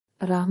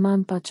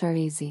Rahman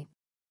Pacharizi.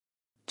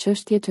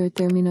 Çështjet e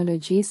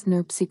terminologjisë në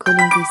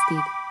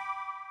psikolingvistik.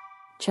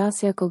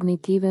 Qasja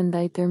kognitive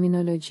ndaj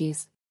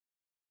terminologjisë.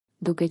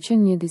 Duke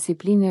qenë një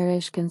disiplinë e re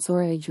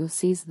shkencore e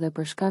gjuhësisë dhe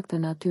për shkak të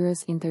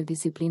natyrës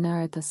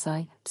interdisiplinare të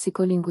saj,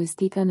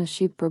 psikolingvistika në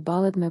Shqip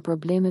përballet me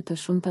probleme të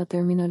shumta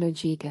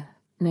terminologjike.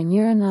 Në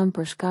njërin anë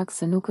për shkak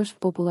se nuk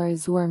është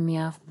popularizuar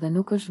mjaft dhe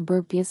nuk është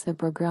bërë pjesë e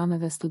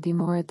programeve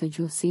studimore të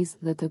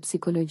gjuhësisë dhe të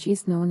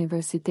psikologjisë në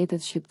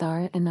universitetet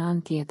shqiptare, e në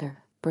anë tjetër,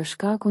 për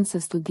shkakun se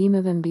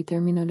studimeve mbi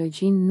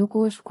terminologjinë nuk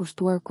u është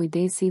kushtuar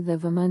kujdesi dhe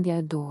vëmendja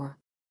e duhur.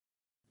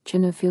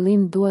 Që në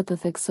fillim dua të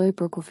theksoj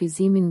për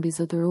kufizimin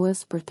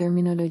mbizotërues për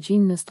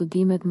terminologjinë në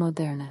studimet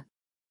moderne.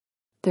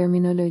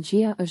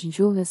 Terminologjia është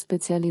gjuhë e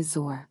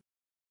specializuar.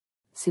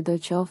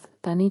 Sidoqoftë,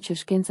 tani që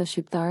shkenca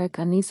shqiptare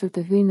ka nisur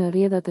të hyjë në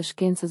rrjedhat e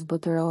shkencës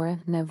botërore,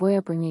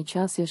 nevoja për një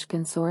qasje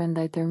shkencore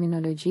ndaj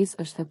terminologjisë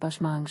është e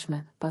pashmangshme,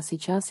 pasi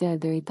qasja e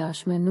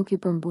deritashme nuk i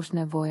përmbush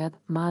nevojat,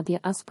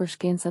 madje as për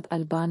shkencat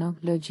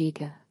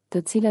albano-logjike,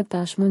 të cilat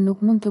tashmë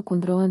nuk mund të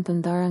kundrohen të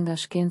ndara nga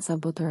shkenca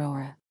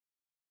botërore.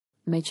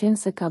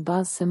 Meqense ka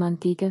bazë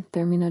semantike,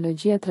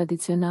 terminologjia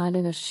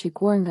tradicionale është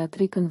shikuar nga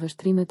 3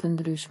 këndvështrime të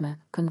ndryshme: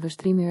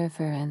 këndvështrimi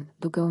referent,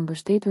 duke u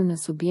mbështetur në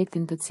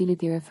subjektin të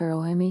cilit i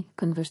referohemi;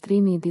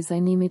 këndvështrimi i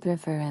dizajnimit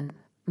referent,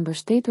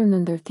 mbështetur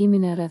në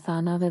ndërtimin e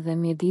rrethanave dhe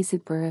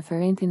mjedisit për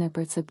referentin e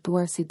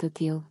perceptuar si të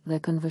tillë;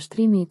 dhe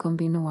këndvështrimi i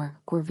kombinuar,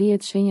 kur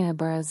vihet shenja e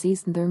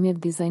barazisë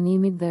ndërmjet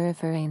dizajnimit dhe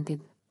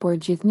referentit, por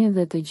gjithnjë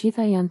dhe të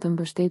gjitha janë të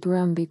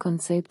mbështetura mbi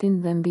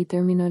konceptin dhe mbi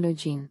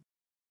terminologjinë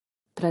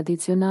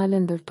tradicionale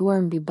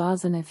ndërtuar mbi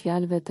bazën e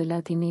fjalëve të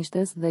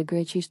latinishtes dhe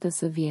greqishtës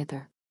së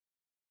vjetër.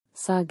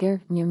 Sager,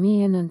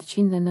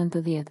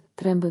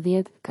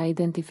 1990-13, ka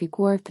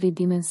identifikuar 3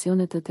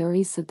 dimensione të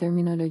teorisë së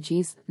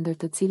terminologjisë, ndër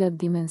të cilat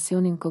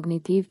dimensionin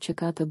kognitiv që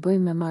ka të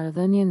bëjë me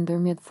marrëdhënien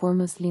ndërmjet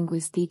formës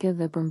lingvistike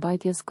dhe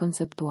përmbajtjes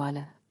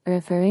konceptuale,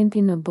 referenti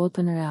në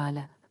botën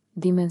reale;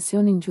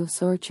 dimensionin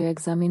gjuhësor që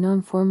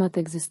ekzaminon format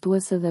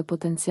ekzistuese dhe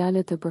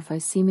potencialet të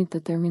përfaqësimit të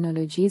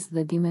terminologjisë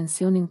dhe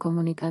dimensionin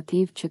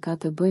komunikativ që ka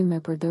të bëjë me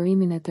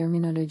përdorimin e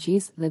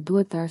terminologjisë dhe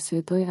duhet të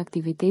arsyetojë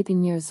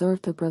aktivitetin njerëzor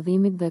të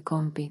prodhimit dhe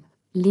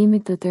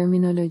kompilimit të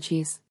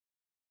terminologjisë.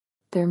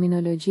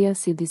 Terminologjia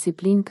si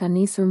disiplinë ka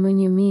nisur më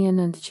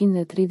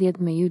 1930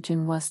 me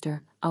Eugene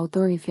Webster,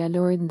 autor i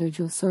fjalorit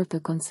ndërgjuhësor të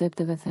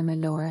koncepteve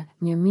themelore;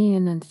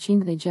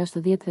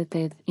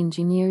 1968,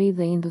 inxhinieri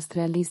dhe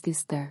industrialisti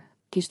Ster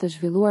kishte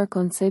zhvilluar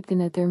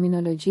konceptin e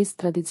terminologjisë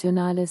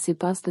tradicionale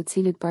sipas të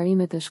cilit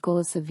parimet e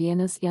shkollës së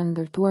Vienës janë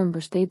ndërtuar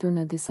mbështetur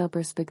në disa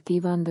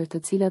perspektiva, ndër të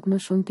cilat më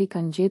shumti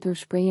kanë gjetur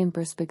shprehjen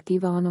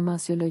perspektiva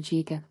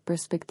onomasiologjike,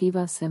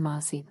 perspektiva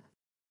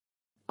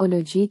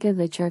semasiologjike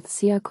dhe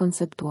qartësia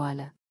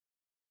konceptuale.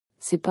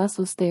 Sipas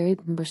Usterit,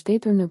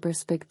 mbështetur në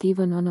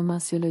perspektivën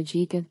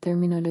onomasiologjike,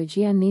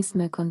 terminologjia nis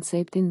me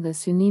konceptin dhe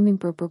synimin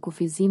për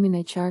përkufizimin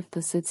e qartë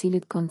të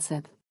secilit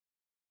koncept.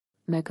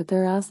 Me këtë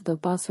rast do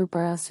pasur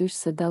parasysh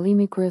se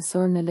dallimi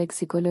kryesor në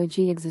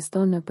leksikologji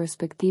ekziston në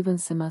perspektivën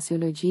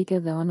semasiologjike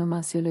dhe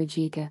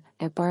onomasiologjike.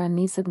 E para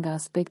niset nga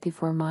aspekti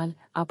formal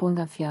apo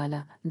nga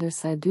fjala,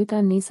 ndërsa e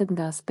dyta niset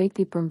nga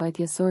aspekti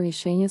përmbajtjesor i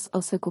shenjës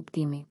ose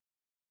kuptimi.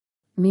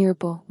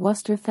 Mirëpo,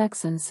 Webster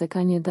thekson se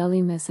ka një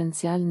dallim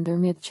esencial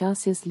ndërmjet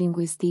qasjes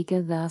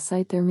lingvistike dhe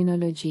asaj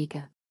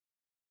terminologjike.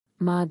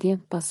 Madje,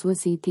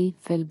 pasuesi I tij,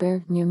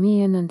 Felber,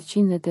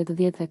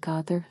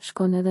 1984,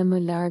 shkon edhe më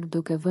larg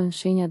duke vënë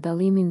shenja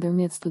dallimi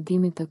ndërmjet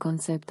studimit të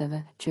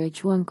koncepteve, që e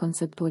quajnë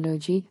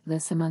konceptuologji, dhe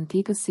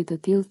semantikës si të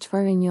tillë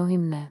çfarë e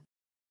njohim ne.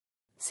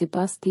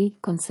 Sipas tij,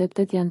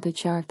 konceptet janë të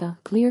qarta,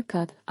 clear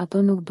cut,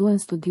 ato nuk duhen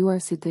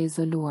studiuar si të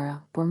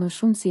izoluara, por më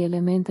shumë si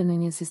elemente në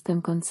një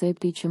sistem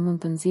koncepti që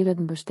mund të nxirret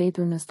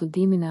mbështetur në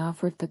studimin e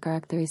afërt të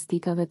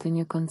karakteristikave të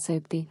një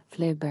koncepti.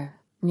 Felber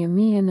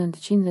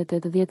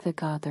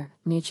 1984,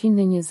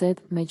 120,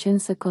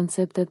 meqense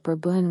konceptet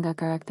përbëhen nga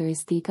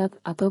karakteristikat,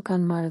 ato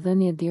kanë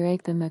marrëdhënie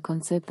direkte me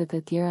konceptet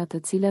e tjera të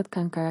cilat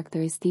kanë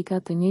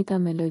karakteristika të njëjta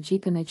me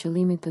logjikën e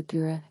qëllimit të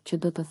tyre, që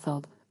do të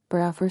thotë,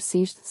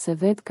 përafërsisht, se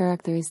vetë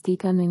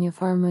karakteristika në një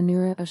farë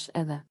mënyre është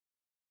edhe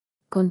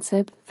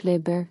koncept.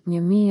 Felber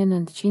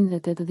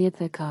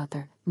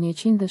 1984,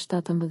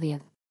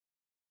 117.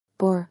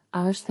 Por,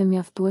 a është e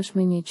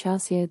mjaftueshme një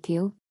qasje e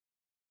tillë?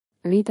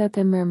 Rita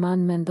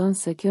Temerman mendon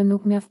se kjo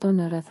nuk mjafton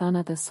në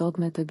rrethanat e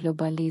sotme të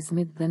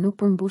globalizmit dhe nuk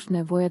përmbush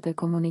nevojat e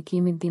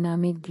komunikimit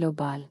dinamik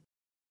global.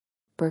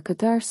 Për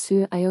këtë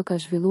arsye ajo ka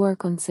zhvilluar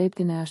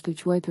konceptin e ashtu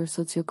quajtur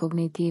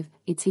sociokognitiv,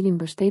 I cili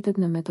mbështetet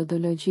në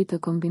metodologji të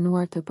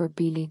kombinuar të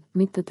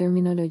përpilimit të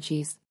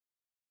terminologjisë.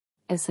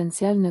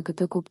 Esencial në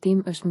këtë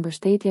kuptim është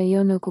mbështetja jo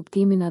në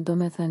kuptimin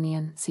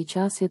adomethënien, si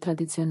qasje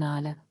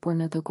tradicionale, por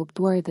në të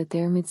kuptuarit e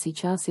termit si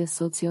qasje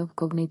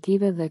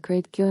socio-kognitive dhe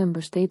krejt kjo e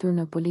mbështetur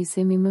në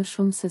polisemi më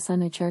shumë se sa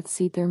në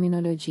qartësi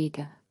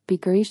terminologjike,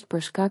 pikërisht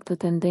për shkak të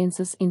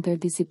tendencës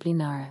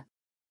interdisiplinare.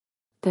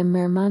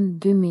 Temerman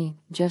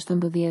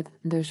 2016,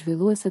 ndër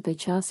zhvillueset e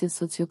qasjes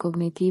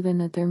sociokognitive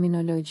në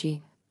terminologji,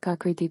 Ka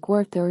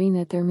kritikuar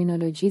teorinë e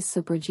terminologjisë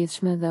së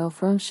përgjithshme dhe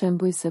ofron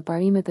shembuj se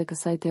parimet e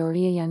kësaj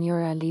teorie janë jo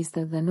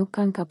realiste dhe nuk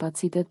kanë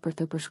kapacitet për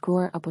të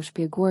përshkruar apo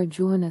shpjeguar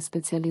gjuhën e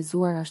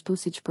specializuar ashtu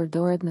siç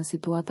përdoret në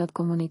situatat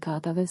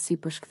komunikatave si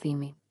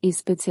përshkthimi i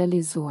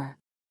specializuar.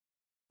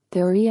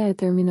 Teoria e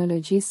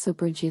terminologjisë së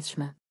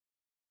përgjithshme.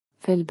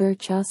 Felber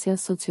qasja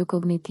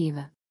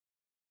sociokognitive.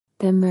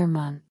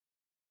 Temmerman.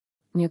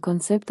 Një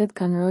konceptet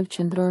kanë rol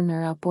qendror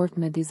në raport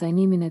me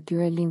dizajnimin e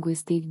tyre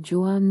linguistik.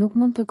 Gjuha nuk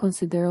mund të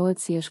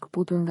konsiderohet si e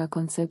shkëputur nga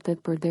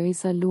konceptet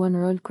përderisa luan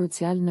rol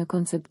krucial në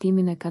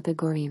konceptimin e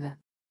kategorive.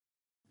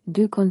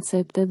 Dy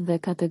konceptet dhe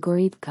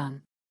kategorit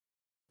kanë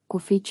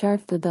kufi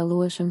qartë të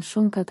dallueshëm.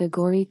 Shumë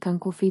kategori kanë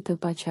kufi të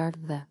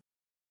paqartë dhe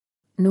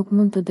nuk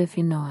mund të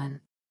definohen.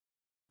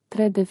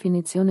 3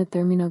 definicionet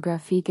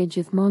terminografike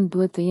gjithmonë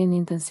duhet të jenë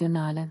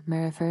intencionale, me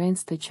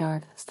referencë të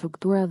qartë.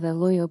 Struktura dhe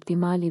lloji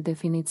optimal i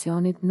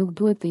definicionit nuk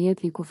duhet të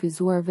jetë i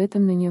kufizuar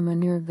vetëm në një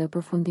mënyrë dhe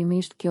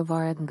përfundimisht kjo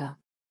varet nga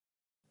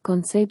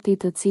koncepti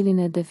të cilin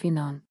e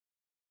definon.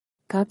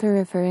 4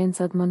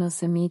 referencat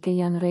monosemike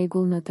janë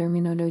rregull në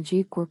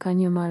terminologji kur ka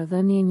një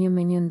marrëdhënie një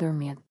me një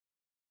ndërmjet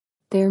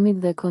termit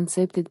dhe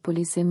konceptit.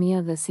 Polisemia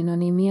dhe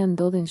sinonimia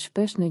ndodhin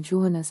shpesh në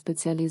gjuhën e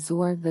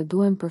specializuar dhe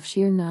duhen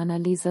përfshirë në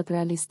analizat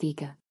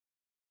realistike.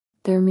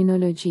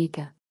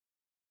 Terminologjike.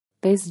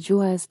 5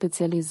 Gjuha e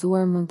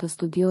specializuar mund të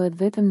studiohet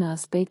vetëm në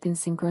aspektin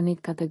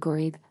sinkronik.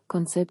 Kategorit,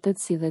 konceptet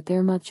si dhe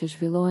termat që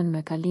zhvillohen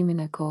me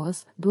kalimin e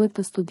kohës, duhet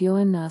të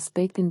studiohen në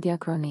aspektin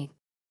diakronik.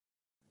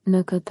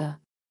 Në këtë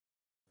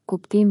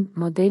kuptim,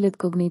 modelet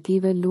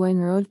kognitive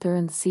luajnë rol të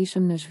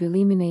rëndësishëm në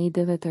zhvillimin e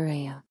ideve të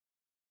reja.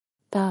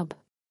 Tab.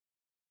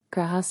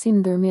 Krahasim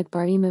ndërmjet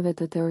parimeve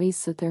të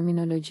teorisë së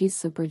terminologjisë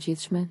së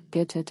përgjithshme,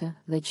 vërtetë,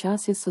 dhe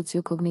qasjes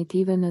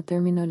sociokognitive në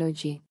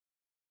terminologji.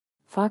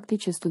 Fakti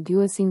që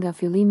studiuesi nga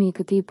fillimi i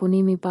këtij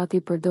punimi pati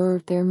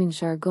përdorur termin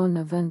zhargon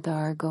në vend të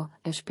argo,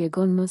 e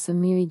shpjegon më së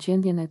miri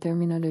gjendjen e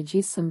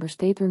terminologjisë së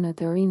mbështetur në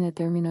teorinë e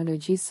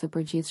terminologjisë së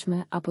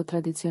përgjithshme apo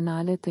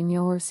tradicionale të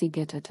njohur si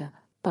vërtetë.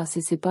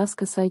 Pasi sipas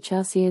kësaj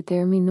qasjeje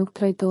termi nuk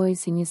trajtohej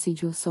si njësi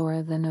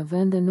gjuhësore dhe në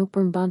vende nuk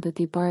përmbante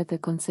tiparet e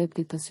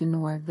konceptit të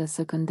synuar dhe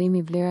së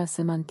këndimi vlera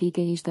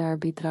semantike ishte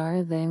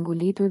arbitrare dhe e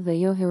ngulitur dhe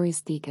jo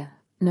heuristike,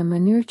 në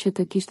mënyrë që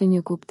të kishte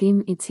një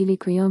kuptim i cili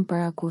krijon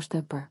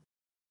parakushte për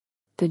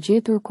të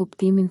gjetur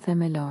kuptimin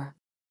themelor.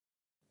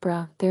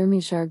 Pra,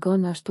 termi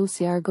zhargon ashtu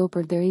si argo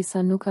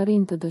përderisa nuk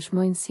arrin të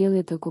dëshmojnë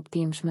sjellje të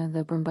kuptimshme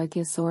dhe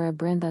përmbajtjesore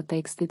brenda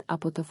tekstit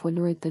apo të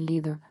folurit të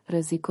lidhur,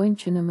 rrezikojnë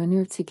që në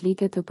mënyrë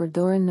ciklike të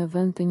përdoren në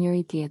vend të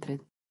njëri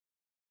tjetrit.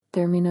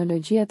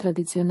 Terminologjia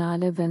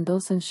tradicionale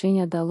vendosen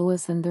shenja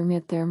dalluese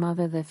ndërmjet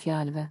termave dhe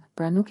fjalëve,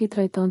 pra nuk i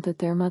trajton të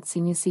termat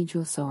si njësi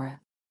gjuhësore.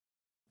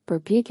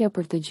 Përpjekja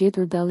për të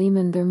gjetur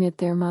dallime ndërmjet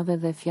termave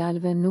dhe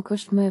fjalëve nuk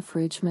është më e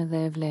fryqshme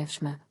dhe e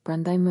vlefshme,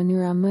 prandaj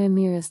mënyra më e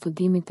mirë e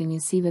studimit të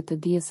njësive të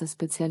dijes së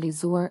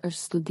specializuar është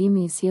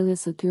studimi i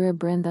sjelljes së tyre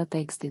brenda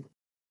tekstit.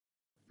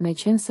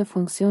 Meqense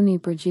funksioni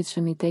i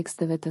përgjithshëm i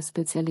teksteve të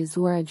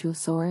specializuara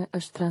gjuhësore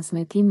është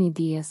transmetimi i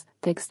dijes,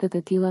 tekstet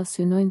e tilla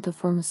synojnë të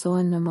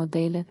formësohen në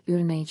modele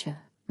yrneqe,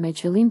 me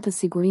qëllim të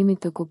sigurimit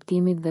të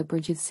kuptimit dhe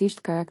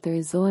përgjithsisht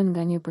karakterizohen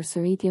nga një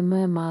përsëritje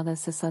më e madhe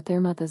se sa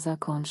termat e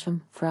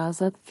zakonshëm,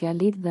 frazat,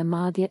 fjalit dhe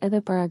madje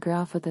edhe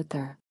paragrafët e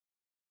tërë.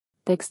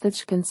 Tekstet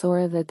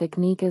shkencore dhe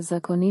teknike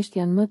zakonisht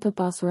janë më të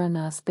pasura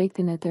në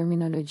aspektin e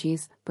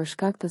terminologjisë, për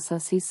shkak të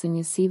sasisë së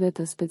njësive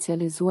të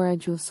specializuara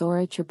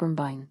gjuhësore që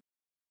përmbajnë.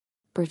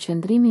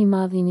 Përqendrimi i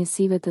madh i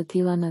njësive të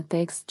tilla në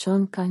tekst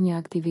çon ka një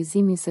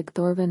aktivizim i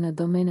sektorëve në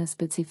domene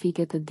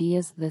specifike të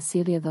dijes dhe si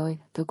rrjedhoj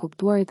të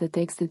kuptuarit të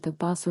tekstit të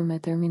pasur me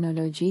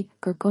terminologji,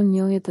 kërkon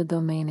njohje të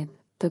domenit,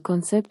 të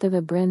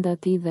koncepteve brenda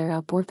tij dhe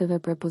raporteve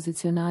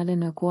prepozicionale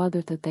në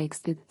kuadër të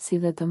tekstit, si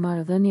dhe të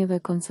marrëdhënieve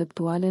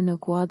konceptuale në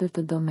kuadër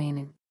të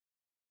domenit.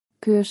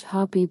 Ky është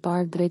hapi i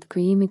parë drejt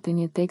krijimit të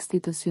një teksti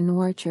të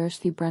synuar që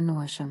është i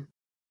pranueshëm.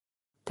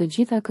 Të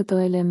gjitha këto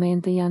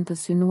elemente janë të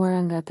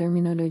synuara nga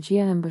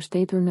terminologjia e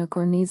mbështetur në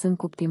kornizën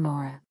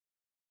kuptimore.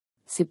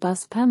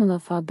 Sipas Pamela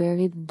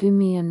Faberit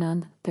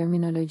 2009,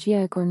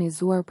 terminologjia e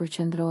kornizuar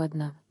përqendrohet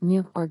në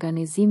 1.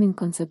 Organizimin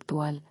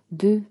konceptual,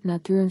 2.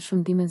 Natyrën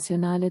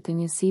shumëdimensionale të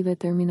njësive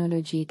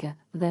terminologjike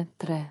dhe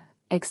 3.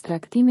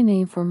 Ekstraktimin e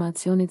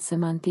informacionit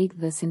semantik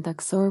dhe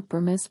sintaksor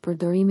përmes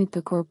përdorimit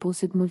të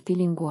korpusit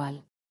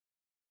multilingual.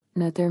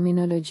 Në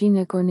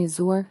terminologjinë e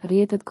kornizuar,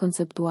 rrjetet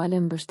konceptuale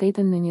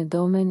mbështeten në një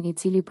domen i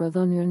cili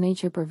prodhon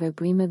yrneqe për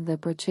veprimet dhe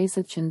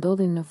proceset që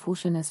ndodhin në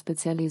fushën e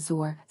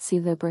specializuar, si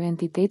dhe për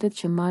entitetet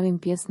që marrin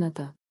pjesë në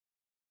të.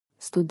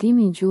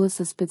 Studimi i gjuhës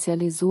së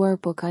specializuar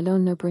po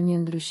kalon nëpër një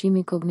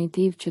ndryshimi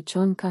kognitiv që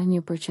çon ka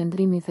një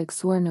përqendrim i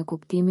theksuar në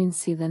kuptimin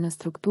si dhe në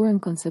strukturën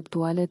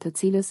konceptuale të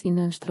cilës i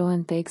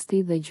nënshtrohen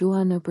teksti dhe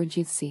gjuha në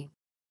përgjithësi.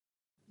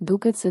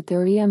 Duket se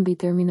teoria mbi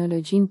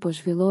terminologjinë po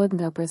zhvillohet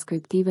nga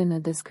preskriptive në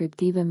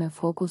deskriptive me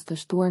fokus të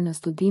shtuar në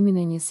studimin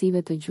e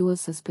njësive të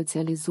gjuhës së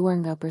specializuar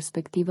nga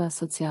perspektiva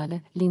sociale,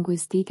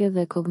 linguistike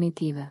dhe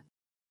kognitive.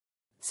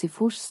 Si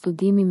fushë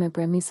studimi me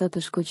premisa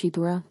të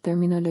shkoqitura,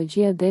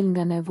 terminologjia del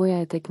nga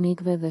nevoja e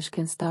teknikëve dhe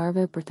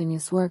shkencëtarëve për të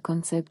njësuar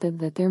konceptet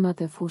dhe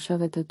termat e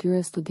fushave të tyre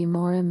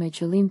studimore me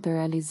qëllim të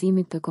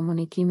realizimit të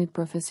komunikimit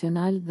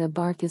profesional dhe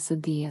bartjes së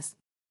dijes.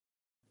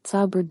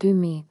 Cabër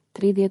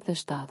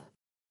 2037.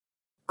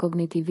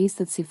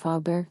 Kognitivistët si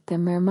Faber,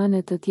 Temerman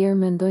e të tjerë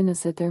mendojnë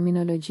se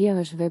terminologjia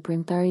është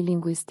veprimtari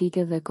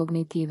lingvistike dhe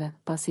kognitive,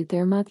 pasi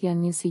termat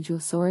janë njësi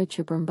gjuhësore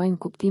që përmbajnë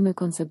kuptime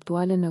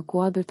konceptuale në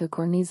kuadër të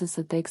kornizës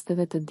së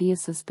teksteve të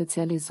dijes së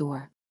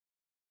specializuar.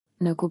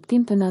 Në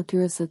kuptim të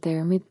natyrës së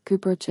termit, ky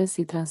proces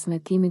i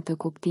transmetimit të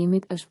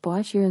kuptimit është po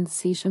aq i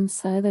rëndësishëm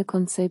sa edhe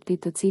koncepti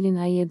të cilin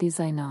ai e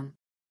dizajnon.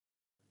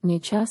 Një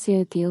qasje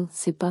e tillë,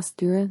 sipas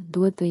tyre,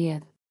 duhet të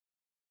jetë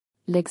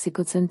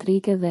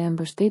leksikocentrike dhe e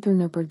mbështetur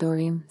në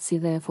përdorim, si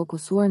dhe e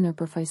fokusuar në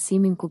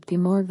përfaqësimin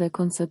kuptimor dhe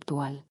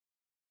konceptual.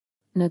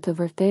 Në të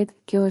vërtetë,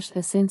 kjo është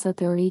esenca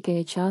teorike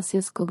e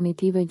qasjes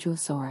kognitive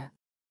gjuhësore.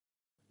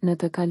 Në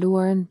të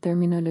kaluarën,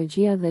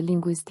 terminologjia dhe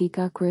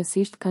lingvistika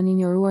kryesisht kanë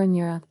injoruar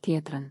njëra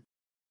tjetrën.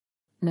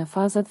 Në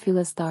fazat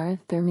fillestare,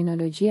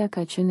 terminologjia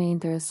ka qenë e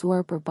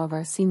interesuar për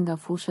pavarësim nga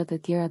fushat e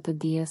tjera të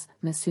dijes,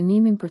 me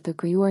synimin për të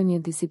krijuar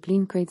një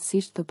disiplinë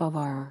krejtësisht të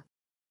pavarur.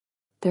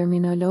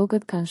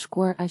 Terminologët kanë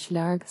shkuar aq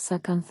larg sa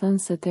kanë thënë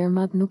se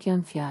termat nuk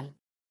janë fjalë.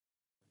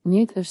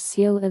 Njëjtë është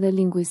sjell edhe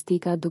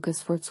lingvistika duke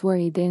sforcuar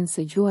idenë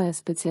se gjuha e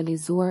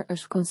specializuar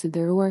është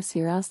konsideruar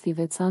si rast i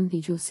veçantë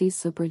i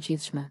gjuhësisë së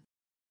përgjithshme.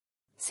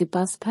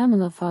 Sipas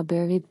Pamela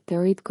Faberit,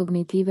 teoritë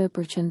kognitive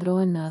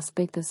përqendrohen në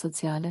aspekte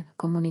sociale,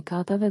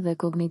 komunikatave dhe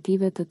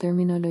kognitive të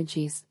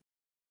terminologjisë.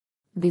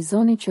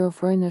 Vizoni që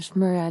ofrojnë është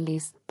më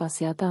realist,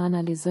 pasi ata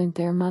analizojnë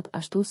termat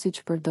ashtu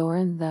siç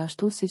përdoren dhe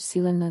ashtu siç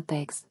sillen në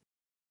tekst.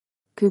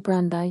 Ky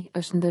prandaj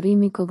është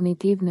ndërrimi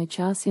kognitiv në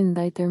qasjen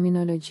ndaj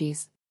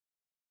terminologjisë.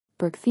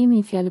 Përkthimi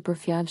i fjalë për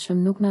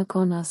fjalshëm nuk na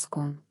kon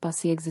askund,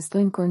 pasi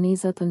ekzistojnë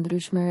korniza të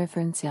ndryshme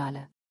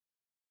referenciale.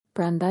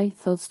 Prandaj,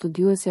 thot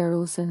studiuesja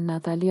ruse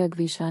Natalia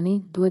Gvishani,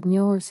 duhet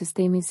njohur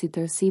sistemi si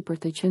tërësi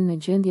për të qenë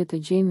në gjendje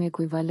të gjejmë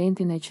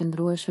ekuivalentin e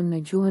qëndrueshëm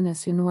në gjuhën e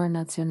synuar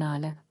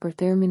nacionale, për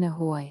termin e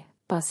huaj,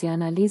 pasi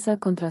analiza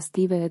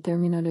kontrastive e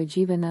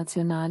terminologjive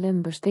nacionale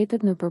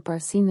mbështetet në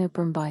përparësinë e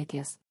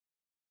përmbajtjes.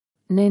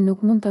 Ne nuk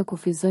mund ta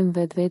kufizojmë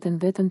vetveten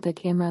vetëm tek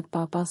emrat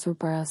pa pasur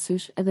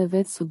parasysh edhe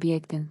vetë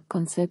subjektin,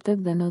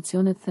 konceptet dhe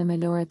nocionet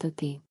themelore të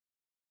tij.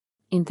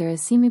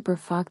 Interesimi për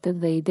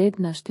faktet dhe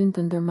idetë na shtyn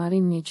të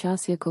ndërmarrim një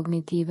qasje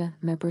kognitive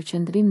me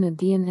përqendrim në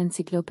dijen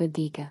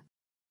enciklopedike.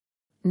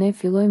 Ne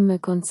fillojmë me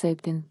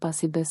konceptin,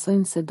 pasi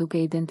besojmë se duke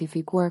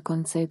identifikuar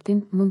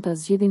konceptin, mund ta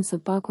zgjidhim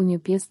së paku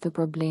një pjesë të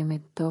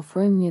problemit, të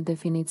ofrojmë një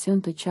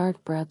definicion të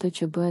qartë për atë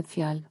që bëhet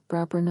fjalë,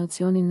 pra për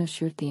nocionin në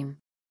shqyrtim.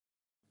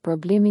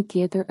 Problemi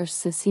tjetër është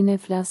se si ne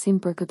flasim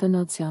për këtë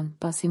nocion,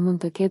 pasi mund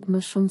të ketë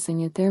më shumë se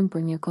një term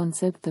për një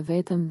koncept të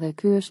vetëm dhe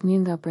ky është një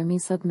nga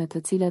premisat me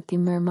të cilat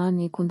Timmerman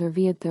i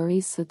kundërvihet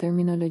teorisë së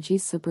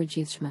terminologjisë së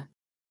përgjithshme.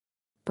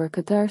 Për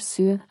këtë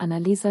arsye,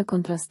 analiza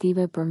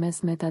kontrastive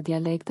përmes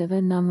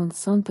metadialekteve na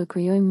mundson të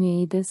krijojmë një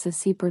ide se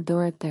si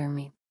përdoret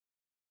termi.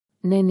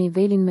 Në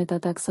nivelin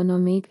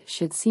metataksonomik,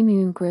 shqetësimi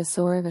ynë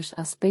kryesor është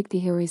aspekti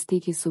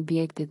heuristik i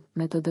subjektit,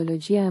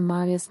 metodologjia e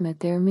marrjes me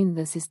termin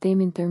dhe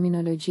sistemin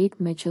terminologjik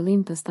me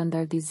qëllim të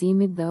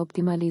standardizimit dhe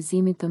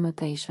optimalizimit të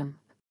mëtejshëm.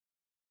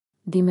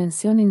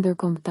 Dimensioni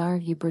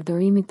ndërkombëtar i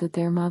përdorimit të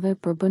termave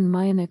përbën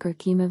majën e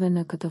kërkimeve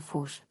në këtë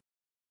fushë.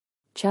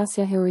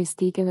 Qasja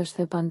heuristike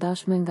është e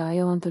pandashme nga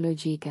ajo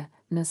ontologjike.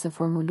 Nëse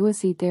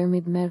formuluesi i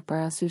termit merr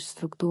parasysh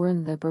strukturën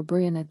dhe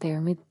përbërjen e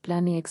termit,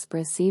 plani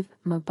ekspresiv,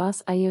 më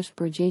pas ai është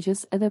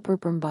përgjegjës edhe për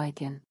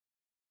përmbajtjen.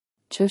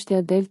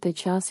 Çështja del te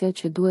qasja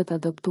që duhet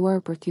adoptuar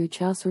për t'u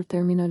qasur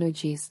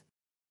terminologjisë.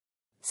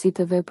 Si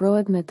të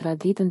veprohet me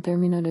traditën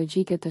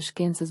terminologjike të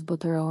shkencës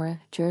botërore,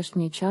 që është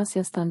një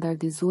qasje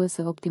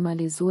standardizuese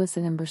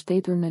optimalizuese e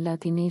mbështetur në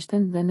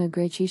latinishtën dhe në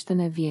greqishtën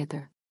e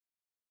vjetër.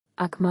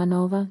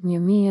 Akmanova,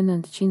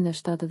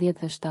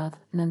 1977,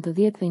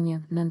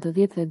 91,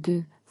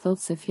 92, thot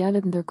se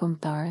fjalët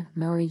ndërkombëtare,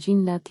 me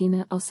origjinë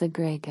latine ose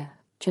greke,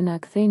 që na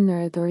kthejnë në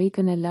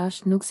retorikën e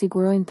lashtë nuk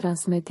sigurojnë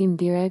transmetim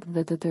direkt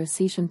dhe të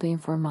tërësishëm të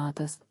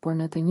informatës, por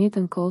në të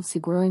njëjtën kohë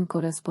sigurojnë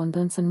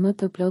korrespondencën më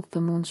të plotë të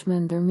mundshme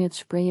ndërmjet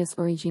shprehjes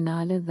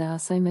origjinale dhe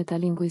asaj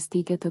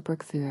metalingvistike të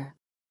përkthyer.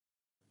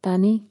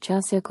 Tani,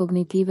 qasja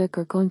kognitive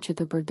kërkon që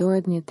të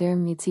përdoret një term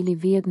i cili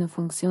vihet në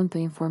funksion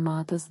të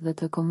informatës dhe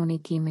të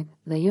komunikimit,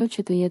 dhe jo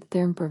që të jetë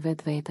term për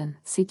vetveten,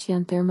 siç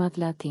janë termat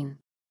latin.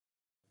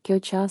 Kjo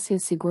qasje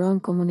siguron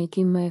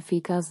komunikim më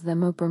efikas dhe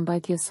më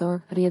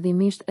përmbajtjesor,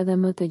 rrjedhimisht edhe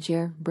më të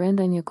gjerë,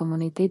 brenda një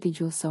komuniteti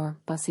gjuhësor,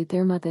 pasi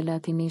termat e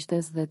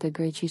latinishtes dhe të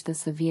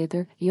greqishtes së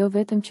vjetër, jo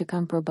vetëm që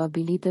kanë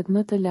probabilitet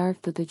më të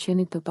lartë të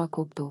qenit të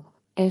pakuptuar.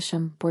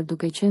 Por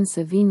duke qenë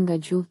se vinë nga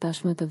gjuhë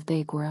tashmë të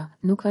vdekura,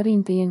 nuk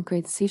arrin të jenë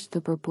krejtësisht të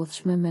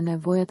përputhshme me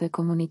nevojat e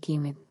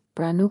komunikimit,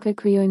 pra nuk e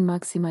krijojnë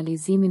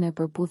maksimalizimin e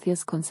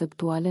përputhjes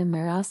konceptuale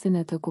me rastin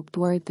e të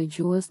kuptuarit të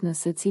gjuhës në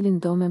secilin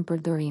domen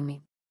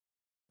përdorimi.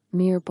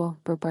 Mirë po,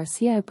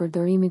 përparësia e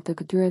përdorimit të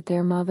këtyre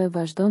termave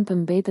vazhdon të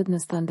mbetet në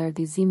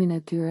standardizimin e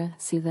tyre,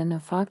 si dhe në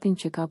faktin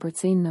që ka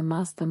përcejnë në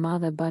masë të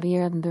madhe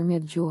barierat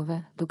ndërmjet gjuhëve,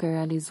 duke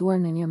realizuar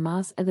në një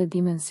masë edhe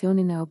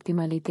dimensionin e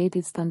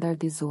optimalitetit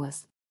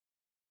standardizues.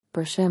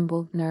 Për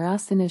shembull, në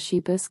rastin e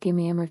shqipes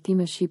kemi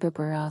emërtime shqipe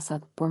për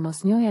rasat, por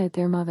mosnjohja e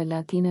termave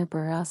latine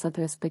për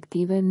rasat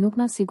respektive nuk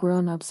na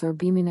siguron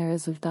absorbimin e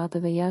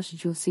rezultateve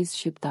jashtë gjuhësisë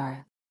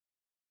shqiptare.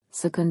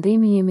 Së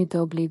këndemi jemi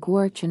të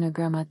obliguar që në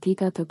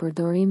gramatika të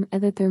përdorim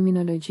edhe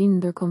terminologjinë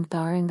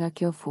ndërkombëtare nga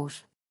kjo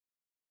fushë.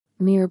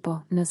 Mirë po,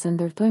 nëse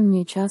ndërtojmë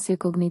një qasje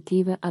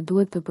kognitive, a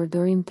duhet të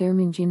përdorim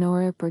termin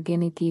gjinore për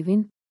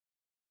genitivin?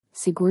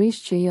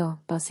 Sigurisht që jo,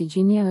 pasi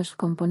gjinia është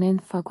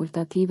komponent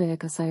fakultative e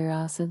kësaj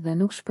rase dhe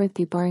nuk shpreh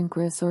tiparin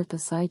kryesor të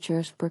saj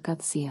që është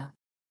përkatësia.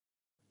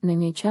 Në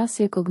një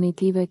qasje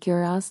kognitive kjo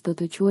ras do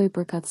të quhej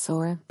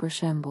përkatësore, për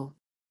shembull.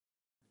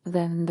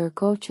 Dhe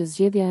ndërkohë që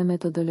zgjedhja e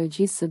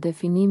metodologjisë së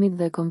definimit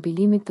dhe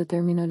kompilimit të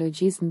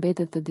terminologjisë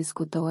mbetet të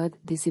diskutohet,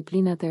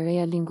 disiplinat e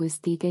reja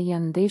lingvistike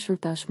janë ndeshur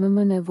tashmë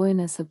më nevojën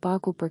e së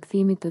paku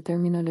përkthimit të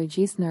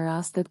terminologjisë në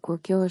rastet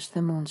kur kjo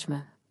është e mundshme,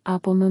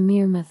 apo më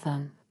mirë me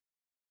thënë,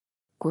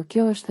 kur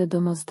kjo është e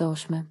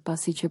domosdoshme,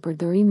 pasi që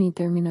përdorimi i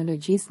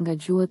terminologjisë nga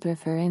gjuhët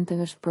referente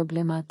është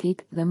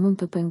problematik dhe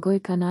mund të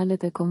pengojë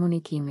kanalet e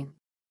komunikimit.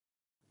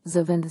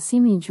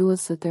 Zëvendësimi i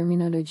gjuhës së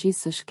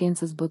terminologjisë së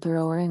shkencës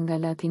botërore nga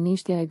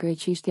latinishtja e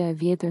greqishtja e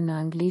vjetër në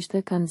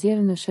anglishte ka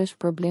nxjerrë në shesh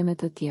probleme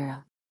të tjera.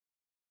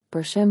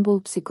 Për shembull,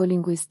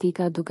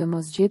 psikolingvistika, duke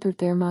mos gjetur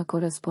terma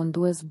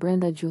korrespondues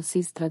brenda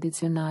gjuhësisë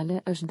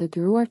tradicionale, është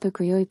detyruar të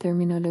krijojë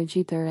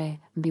terminologji të re,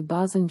 mbi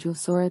bazën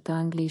gjuhësore të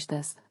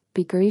anglishtes,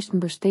 pikërisht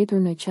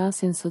mbështetur në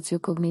qasjen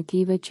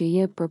sociokognitive që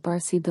jep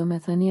përparësi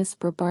domethënies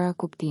përpara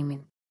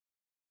kuptimit.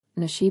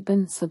 Në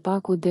shqipen, së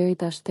paku deri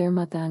tash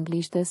termat e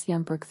anglishtes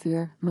janë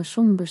përkthyer, më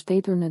shumë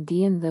mbështetur në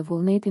dijen dhe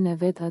vullnetin e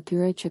vet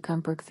atyre që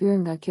kanë përkthyer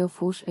nga kjo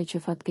fushë e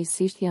që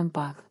fatkeqësisht janë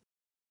pak.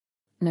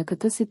 Në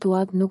këtë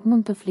situatë nuk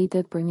mund të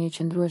flitet për një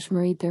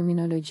qëndrueshmëri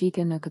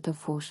terminologjike në këtë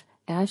fushë,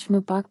 e aq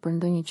më pak për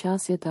ndonjë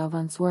qasje të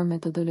avancuar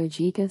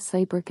metodologjike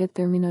sa i përket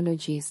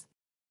terminologjisë.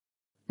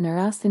 Në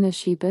rastin e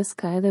shqipes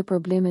ka edhe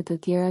probleme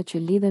të tjera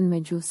që lidhen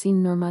me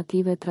gjuhësinë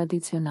normative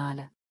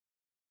tradicionale.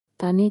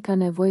 Tani ka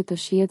nevojë të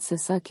shihet se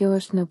sa kjo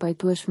është në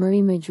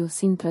pajtueshmëri me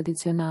gjuhësinë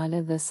tradicionale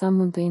dhe sa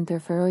mund të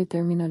interferojë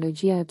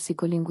terminologjia e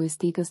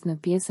psikolingvistikës në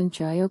pjesën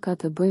që ajo ka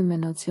të bëjë me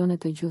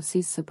nocionet e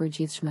gjuhësisë së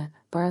përgjithshme,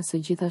 para së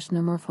gjithashtë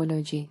në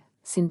morfologji,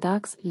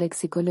 sintaks,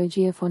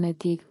 leksikologji e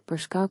fonetik,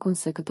 për shkakun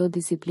se këto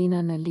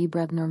disiplina në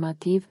librat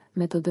normativ,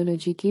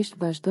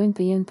 metodologjikisht vazhdojnë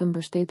të jenë të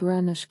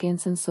mbështetura në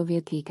shkencën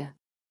sovjetike.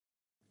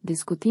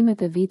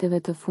 Diskutimet e viteve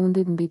të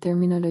fundit mbi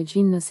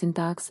terminologjinë në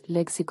sintaks,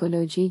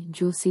 leksikologji,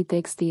 gjuhësi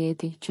teksti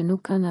eti, që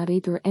nuk kanë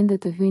arritur ende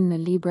të hyjnë në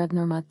librat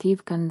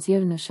normativ, kanë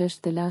nxjerrë në shesh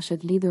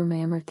telashet lidhur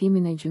me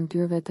emërtimin e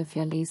gjymtyrëve të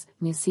fjalisë,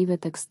 njësive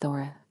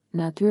tekstore,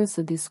 natyrës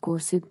së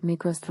diskursit,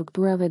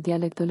 mikrostrukturave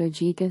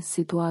dialektologjike,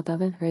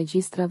 situatave,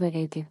 regjistrave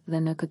eti, dhe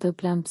në këtë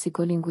plan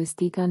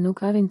psikolingvistika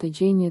nuk arrin të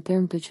gjejë një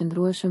term të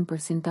qëndrueshëm për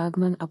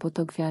sintagmën apo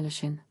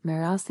tokfjalëshin, me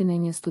rastin e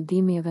një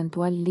studimi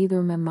eventual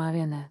lidhur me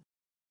marrjen e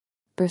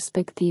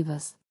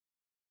perspektivës.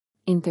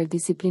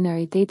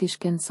 Interdisiplinariteti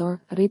shkencor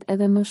rrit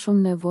edhe më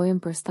shumë nevojën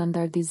për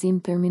standardizim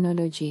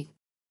terminologjik.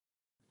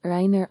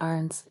 Rainer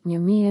Arndts,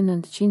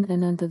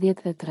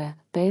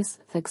 1993,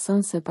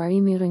 thekson se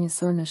parimi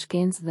rrënjësor në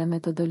shkencë dhe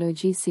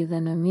metodologji si dhe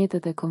në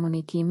mjetet e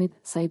komunikimit,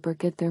 sa i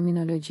përket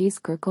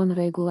terminologjisë kërkon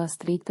rregulla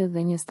strikte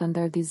dhe një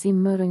standardizim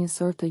më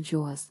rrënjësor të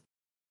gjuhës.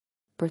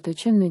 Për të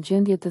qenë në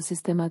gjendje të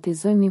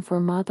sistematizojmë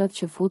informatat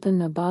që futen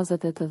në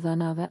bazat e të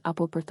dhënave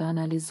apo për të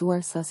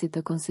analizuar sasi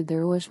të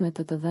konsiderueshme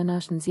të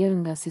dhënash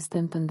nxjerrë nga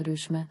sistem të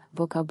ndryshme,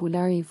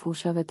 vokabulari i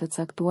fushave të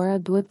caktuara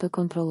duhet të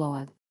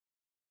kontrollohet.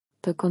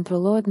 Të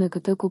kontrollohet në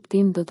këtë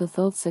kuptim do të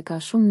thotë se ka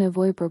shumë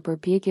nevojë për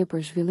përpjekje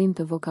për zhvillim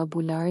të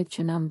vokabularit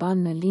që na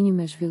mban në linjë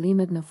me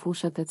zhvillimet në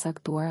fushat e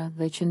caktuara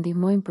dhe që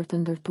ndihmojnë për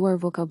të ndërtuar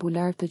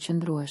vokabular të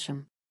qëndrueshëm.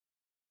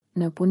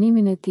 Në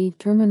punimin e tij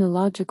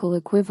Terminological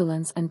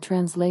Equivalence and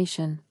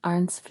Translation,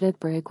 Arndts flet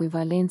për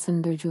ekuivalencën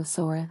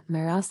ndërgjuhësore,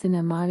 me rastin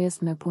e marrjes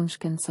me punë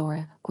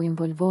shkencore, ku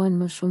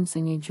involvohen më shumë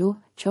se një gjuhë,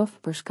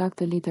 qoftë për shkak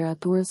të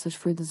literaturës së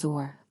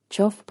shfrytëzuar,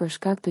 qoftë për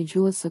shkak të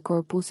gjuhës së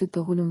korpusit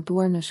të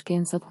hulumtuar në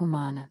shkencat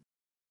humane.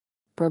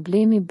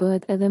 Problemi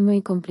bëhet edhe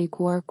më i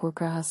komplikuar kur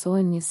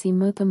krahasohen njësi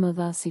më të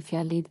mëdha si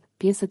fjalit,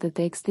 pjesët e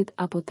tekstit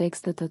apo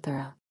tekstet të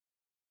tëra.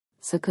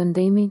 Së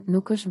këndemi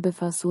nuk është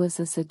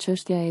befasuese se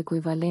çështja e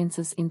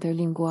ekuivalencës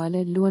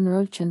interlinguale luan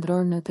rol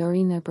qendror në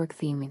teorinë e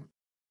përkthimit.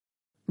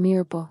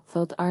 Mirë po,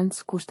 thot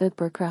Arndts, kushtet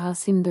për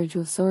krahasim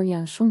ndërgjuhësor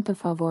janë shumë të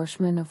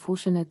favorshme në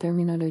fushën e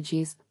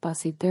terminologjisë,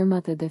 pasi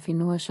termat e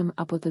definueshëm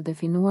apo të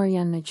definuar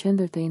janë në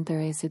qendër të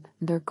interesit,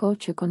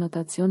 ndërkohë që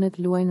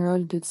konotacionet luajnë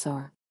rol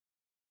dytësor.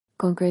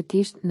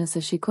 Konkretisht, nëse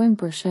shikojmë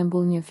për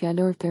shembull një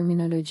fjalor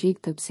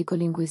terminologjik të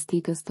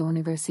psikolingvistikës të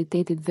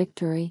Universitetit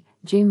Victory,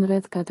 gjejmë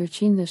rreth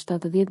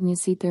 470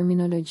 njësi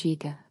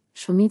terminologjike,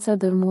 Shumica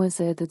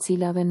dërmuese e të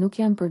cilave nuk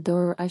janë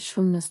përdorur aq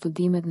shumë në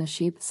studimet në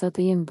Shqip sa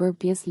të jenë bërë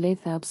pjesë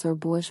lehtë e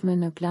absorbueshme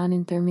në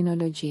planin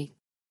terminologjik.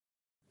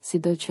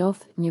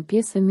 Sidoqoftë, një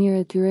pjesë e mirë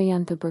e tyre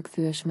janë të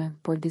përkthyeshme,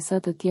 por disa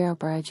të tjera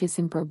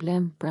paraqesin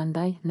problem,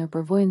 prandaj, në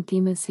përvojën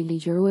time si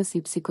ligjërues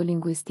i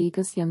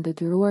psikolingvistikës jam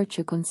detyruar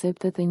që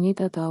konceptet e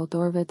njëjta të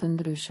autorëve të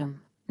ndryshëm.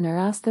 Në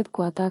rastet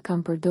ku ata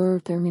kanë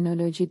përdorur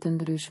terminologji të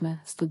ndryshme,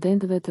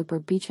 studentëve të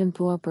përpiqen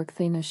t'ua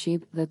përkthej në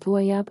shqip dhe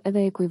t'ua jap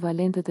edhe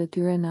ekuivalentet e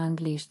tyre në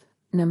anglisht,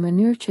 në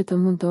mënyrë që të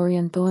mund të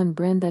orientohen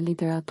brenda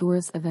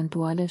literaturës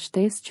eventuale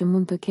shtesë që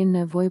mund të kenë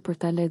nevojë për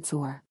ta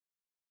lexuar.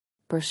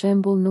 Për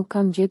shembull, nuk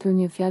kam gjetur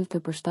një fjalë të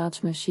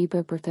përshtatshme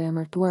shqipe për të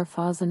emërtuar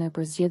fazën e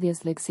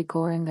përzgjedhjes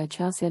leksikore nga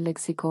qasja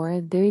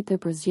leksikore deri te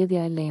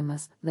përzgjedhja e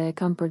lemës, dhe e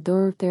kam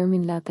përdorur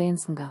termin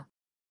latenc nga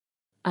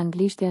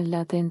anglishtja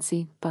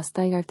latency,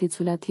 pastaj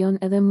articulation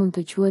edhe mund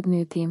të quhet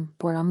nyjetim,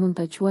 por a mund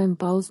ta quajmë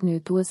pauzë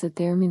nyjetuese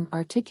termin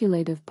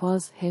articulative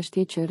pause,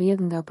 heshtje që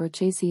rrjedh nga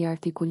procesi i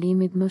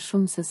artikulimit më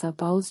shumë se sa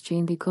pauzë që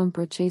indikon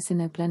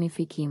procesin e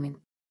planifikimit.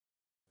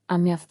 A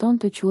mjafton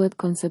të quhet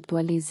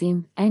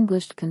konceptualizim,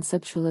 anglisht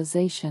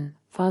conceptualization,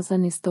 faza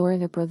nistore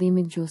e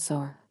prodhimit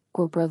gjuhësor,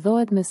 kur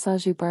prodhohet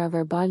mesazhi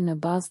paraverbal në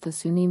bazë të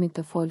synimit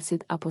të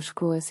folësit apo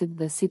shkruesit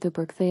dhe si të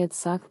përkthehet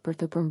saktë për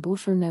të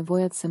përmbushur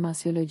nevojat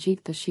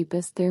semasiologjik të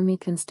shqipes termi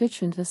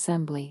constituent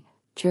assembly,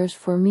 që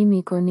është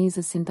formimi i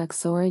kornizës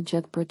sintaksore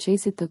gjatë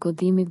procesit të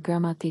kodimit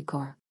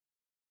gramatikor.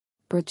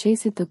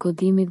 Procesit të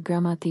kodimit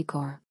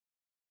gramatikor.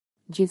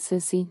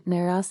 Gjithsesi,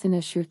 në rastin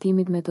e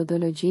shqyrtimit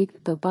metodologjik,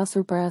 do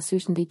pasur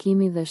parasysh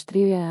ndikimi dhe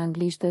shtrirja e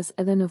anglishtes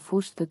edhe në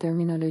fushë të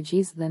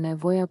terminologjisë dhe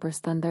nevoja për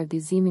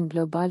standardizimin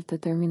global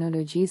të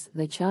terminologjisë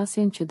dhe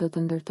qasjen që do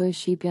të ndërtojë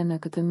shqipja në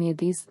këtë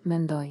mjedis,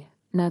 mendoj.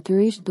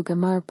 Natyrisht duke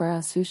marrë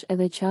parasysh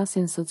edhe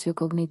qasjen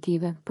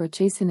sociokognitive,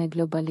 procesin e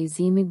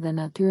globalizimit dhe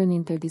natyrën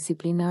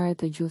interdisiplinare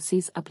të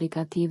gjuhësisë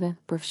aplikative,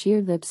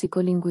 përfshirë dhe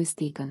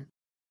psikolingvistikën.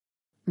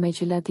 Me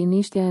që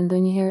latinishtja e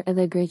ndonjëherë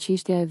edhe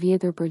greqishtja e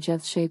vjetër për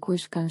gjatë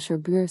shekujsh kanë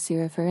shërbyer si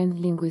referent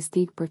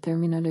lingvistik për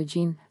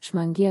terminologjinë,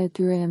 shmangia e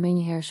tyre e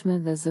menjëhershme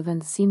dhe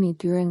zëvendësimi i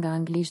tyre nga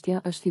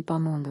anglishtja është i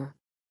pamundur.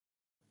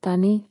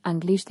 Tani,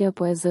 anglishtja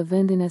po e zë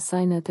vendin e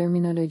saj në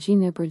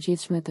terminologjinë e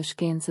përgjithshme të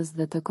shkencës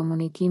dhe të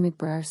komunikimit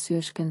për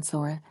arsye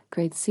shkencore,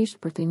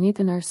 krejtësisht për të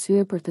njëjtën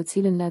arsye për të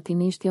cilën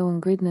latinishtja u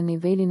ngrit në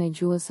nivelin e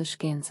gjuhës së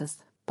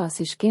shkencës.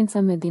 Pasi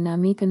shkenca me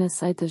dinamikën e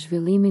saj të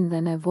zhvillimin dhe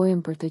nevojën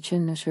për të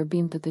qenë në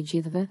shërbim të të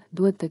gjithëve,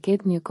 duhet të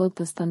ketë një kod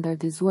të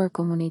standardizuar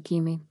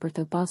komunikimi për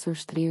të pasur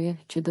shtrirje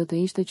që do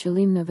të ishte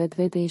qëllim në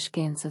vetvete i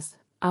shkencës,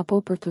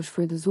 apo për të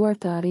shfrytëzuar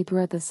të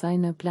arriturat e saj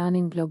në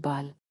planin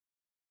global.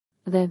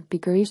 Dhe,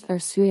 pikërisht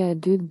arsyeja e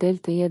dytë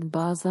del të jetë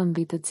baza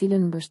mbi të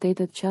cilën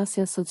mbështetet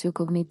qasja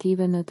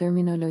sociokognitive në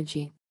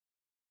terminologji.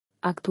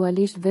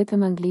 Aktualisht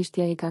vetëm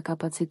anglishtja i ka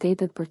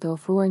kapacitetet për të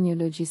ofruar një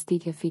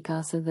logjistikë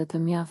efikase dhe të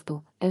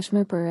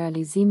mjaftueshme për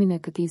realizimin e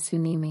këtij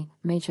synimi,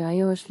 me që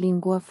ajo është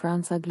lingua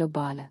franca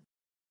globale.